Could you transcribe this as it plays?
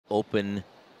open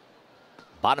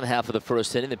bottom half of the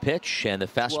first inning. The pitch and the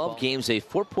fastball. Games a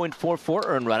 4.44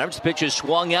 earned run average. The pitch is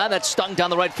swung on. That's stung down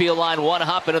the right field line. One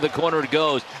hop into the corner it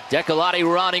goes. Decolati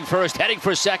running first, heading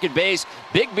for second base.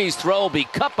 Bigby's throw will be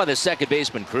cut by the second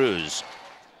baseman Cruz.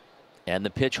 And the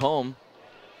pitch home.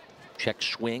 Check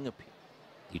swing.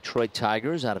 Detroit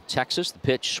Tigers out of Texas. The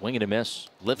pitch, swing and a miss.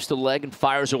 Lifts the leg and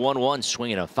fires a 1-1.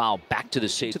 Swinging a foul back to the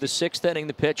sixth inning.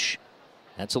 The pitch.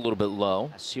 That's a little bit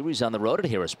low. A series on the road at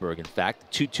Harrisburg, in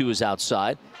fact. 2-2 is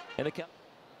outside.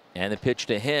 And the pitch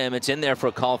to him. It's in there for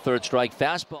a call, third strike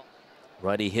fastball.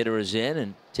 Righty hitter is in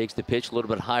and takes the pitch a little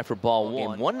bit high for ball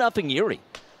one. 1-0 Erie.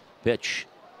 Pitch.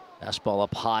 Fastball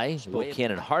up high.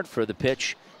 Spokane and Hartford. The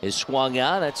pitch is swung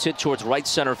on. That's hit towards right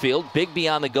center field. Bigby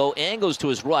on the go. Angles to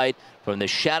his right. From the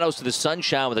shadows to the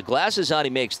sunshine with the glasses on,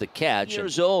 he makes the catch.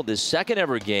 Years old, his second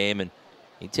ever game, and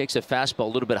he takes a fastball a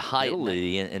little bit high,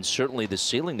 and certainly the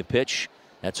ceiling. The pitch,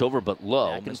 that's over but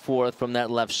low. Back and forth from that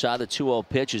left side. The 2-0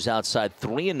 pitch is outside,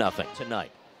 3-0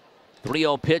 tonight.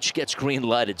 3-0 pitch gets green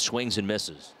lighted, swings and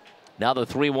misses. Now the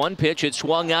 3-1 pitch, it's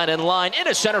swung on in line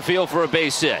into center field for a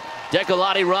base hit.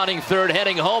 Decolati running third,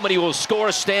 heading home, and he will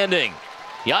score standing.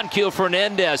 Yanquiel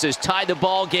Fernandez has tied the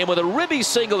ball game with a ribby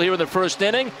single here in the first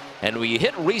inning, and we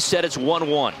hit reset. It's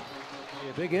 1-1.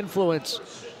 A big influence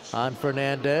on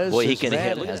Fernandez. Boy, he can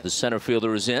hit as the center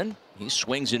fielder is in. He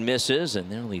swings and misses, and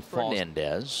nearly falls.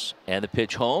 Fernandez, and the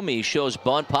pitch home. He shows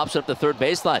bunt, pops up the third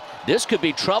baseline. This could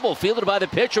be trouble. Fielded by the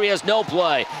pitcher. He has no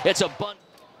play. It's a bunt.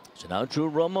 So now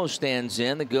Drew Romo stands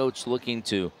in. The Goats looking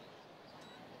to.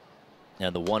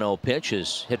 And the 1-0 pitch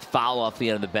is hit foul off the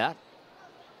end of the bat.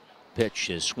 Pitch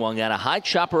is swung on a high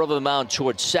chopper over the mound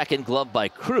towards second, glove by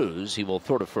Cruz. He will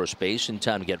throw to first base in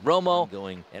time to get Romo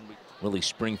going. And really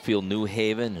Springfield, New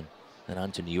Haven, and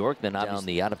on to New York. Then down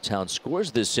the out-of-town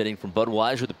scores this inning from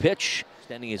Budweiser. The pitch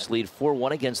extending its lead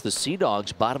 4-1 against the Sea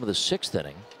Dogs, bottom of the sixth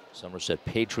inning. Somerset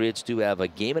Patriots do have a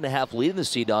game-and-a-half lead in the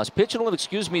Sea Dogs. Pitch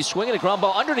and swinging a ground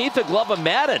ball underneath the glove of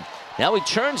Madden. Now he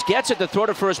turns, gets it to throw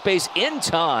to first base in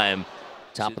time.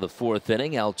 Top of the fourth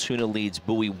inning, Altoona leads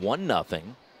Bowie 1-0.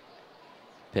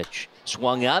 Pitch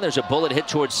swung on. There's a bullet hit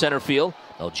towards center field.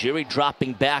 Algieri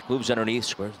dropping back, moves underneath,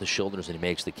 squares the shoulders, and he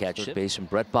makes the catch. Third baseman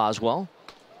Brett Boswell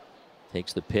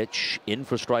takes the pitch in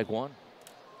for strike one.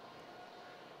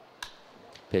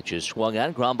 Pitch is swung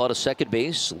on. Ground ball to second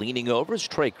base. Leaning over is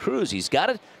Trey Cruz. He's got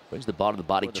it. Brings the ball to the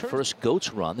body. The first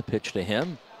Goats run. The pitch to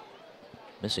him.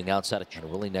 Missing outside a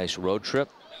really nice road trip.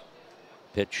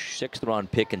 Pitch, sixth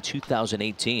round pick in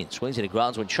 2018. Swings and he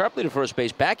grounds one sharply to first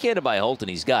base. Backhanded by Holton.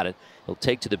 He's got it. He'll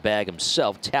take to the bag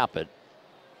himself, tap it.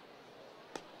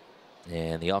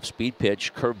 And the off-speed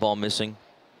pitch, curveball missing.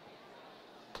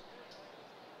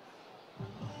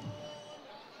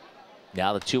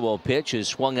 Now the 2-0 pitch is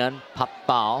swung on, pop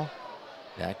foul.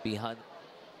 Back behind.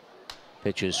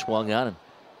 Pitch is swung on and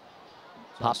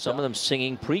pop. Some of them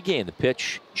singing pregame. The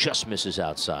pitch just misses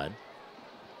outside.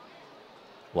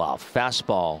 Wow,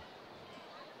 fastball,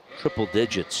 triple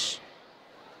digits.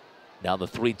 Now the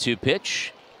 3-2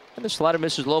 pitch, and the slider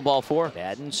misses low ball four.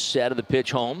 Madden set of the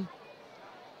pitch home.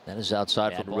 That is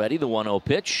outside for ready. The 1-0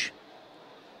 pitch.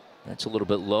 That's a little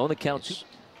bit low in the count.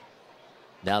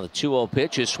 Now the 2-0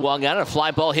 pitch is swung on. A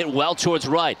fly ball hit well towards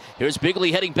right. Here's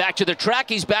Bigley heading back to the track.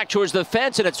 He's back towards the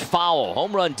fence, and it's foul.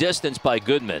 Home run distance by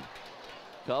Goodman.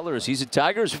 Colors, he's a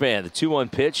Tigers fan. The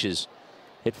 2-1 pitch is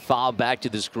hit foul back to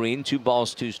the screen. 2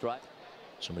 balls, 2 strikes.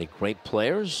 So many great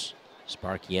players.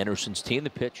 Sparky Anderson's team. The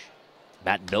pitch.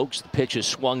 Matt Noakes. The pitch is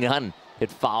swung on.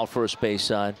 Hit foul first base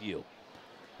side.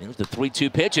 Here's the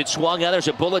 3-2 pitch. It swung on. There's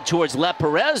a bullet towards left.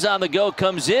 Perez on the go.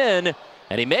 Comes in.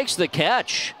 And he makes the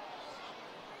catch.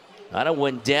 That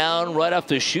went down right off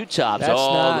the shoe tops.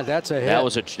 That's a hit. That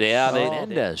was a,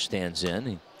 Hernandez stands in.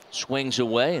 He swings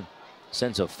away and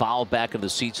sends a foul back in the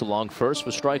seats along first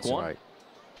for strike one. Right.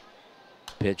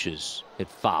 Pitches hit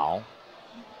foul.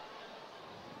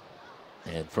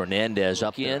 And Fernandez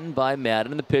up in by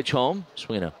Madden. The pitch home.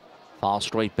 Swinging a foul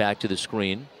straight back to the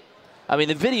screen. I mean,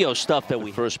 the video stuff that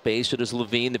we first base, it is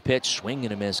Levine. The pitch, swing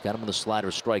and a miss. Got him on the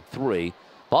slider, strike 3.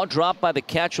 Ball dropped by the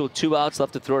catcher with 2 outs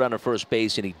left to throw down to first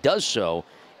base, and he does so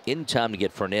in time to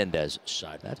get Fernandez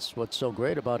side. That's what's so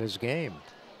great about his game.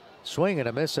 Swing and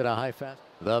a miss at a high fast.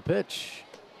 The pitch,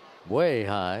 way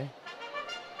high.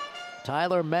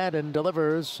 Tyler Madden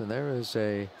delivers, and there is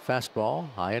a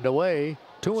fastball high and away.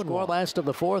 2-1 last of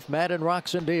the fourth. Madden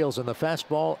rocks and deals, and the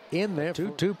fastball in there.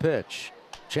 2-2 pitch.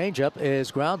 Changeup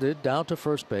is grounded down to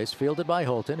first base, fielded by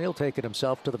Holton. He'll take it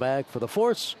himself to the bag for the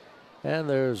force. And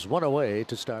there's one away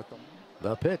to start.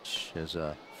 The pitch is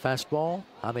a fastball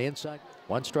on the inside.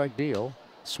 1 strike deal.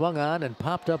 Swung on and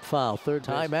popped up foul. Third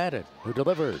Ty Madden, who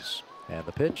delivers. And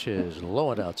the pitch is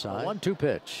low and outside. 1-2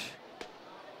 pitch.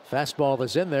 Fastball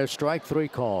is in there. Strike 3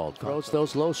 called. Throws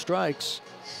those low strikes.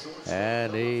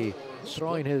 And he's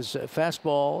throwing his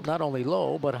fastball not only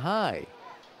low but high.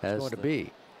 As going to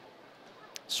be.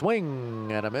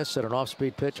 Swing and a miss at an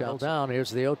off-speed pitch out down.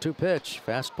 Here's the 0-2 pitch.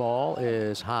 Fastball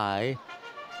is high.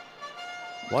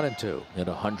 1-2. Hit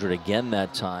 100 again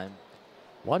that time.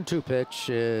 1-2 pitch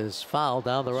is foul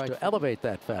down the right to elevate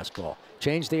that fastball.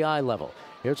 Change the eye level.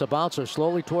 Here's a bouncer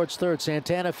slowly towards third.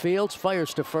 Santana fields,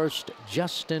 fires to first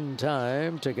just in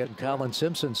time to get Colin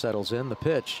Simpson settles in. The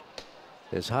pitch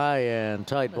is high and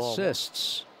tight ball.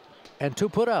 Assists and 2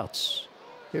 putouts.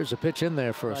 Here's a pitch in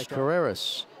there for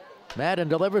Carreras. Madden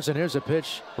delivers, and here's a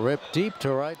pitch ripped deep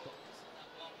to right.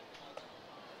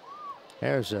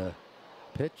 There's a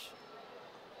pitch.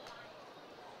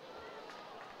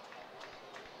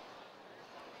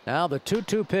 Now the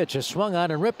 2-2 pitch is swung on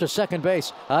and ripped to second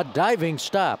base. A diving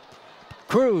stop.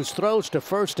 Cruz throws to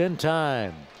first in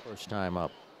time. First time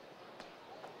up.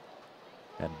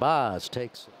 And Boz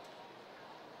takes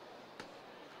it.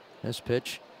 This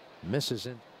pitch misses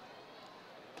in.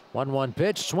 1-1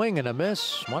 pitch, swing and a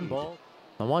miss. 1 ball.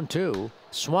 The 1-2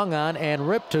 swung on and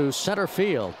ripped to center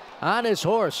field. On his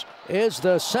horse is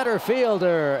the center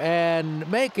fielder, and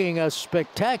making a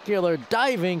spectacular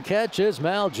diving catch is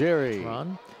Malgeri.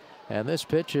 Run. And this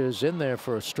pitch is in there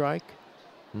for a strike.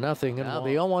 Nothing. Now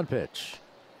the 0-1 pitch.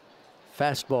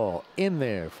 Fastball in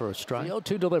there for a strike. The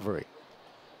 0-2 delivery.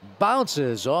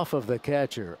 Bounces off of the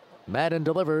catcher. Madden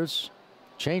delivers.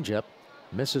 Changeup.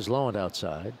 Misses low and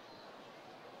outside.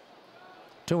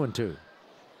 2-2.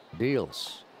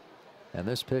 Deals. And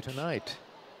this pitch tonight.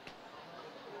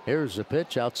 Here's a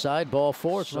pitch outside, ball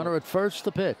 4. Runner at first,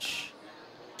 the pitch.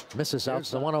 Misses out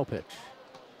the 1-0 pitch.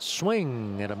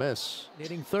 Swing and a miss.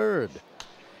 Hitting third.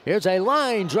 Here's a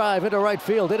line drive into right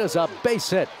field. It is a base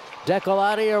hit.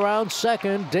 Decolati around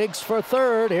second, digs for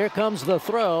third. Here comes the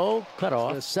throw. Cut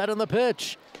off. The set in the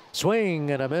pitch.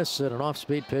 Swing and a miss at an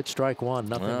off-speed pitch. Strike 1.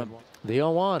 Nothing. The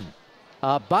 0-1.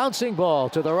 A bouncing ball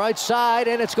to the right side,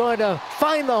 and it's going to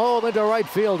find the hole into right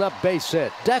field. Up base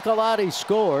hit. Decolati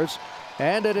scores,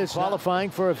 and it is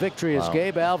qualifying for a victory as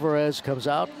Gabe Alvarez comes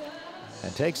out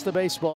and takes the baseball.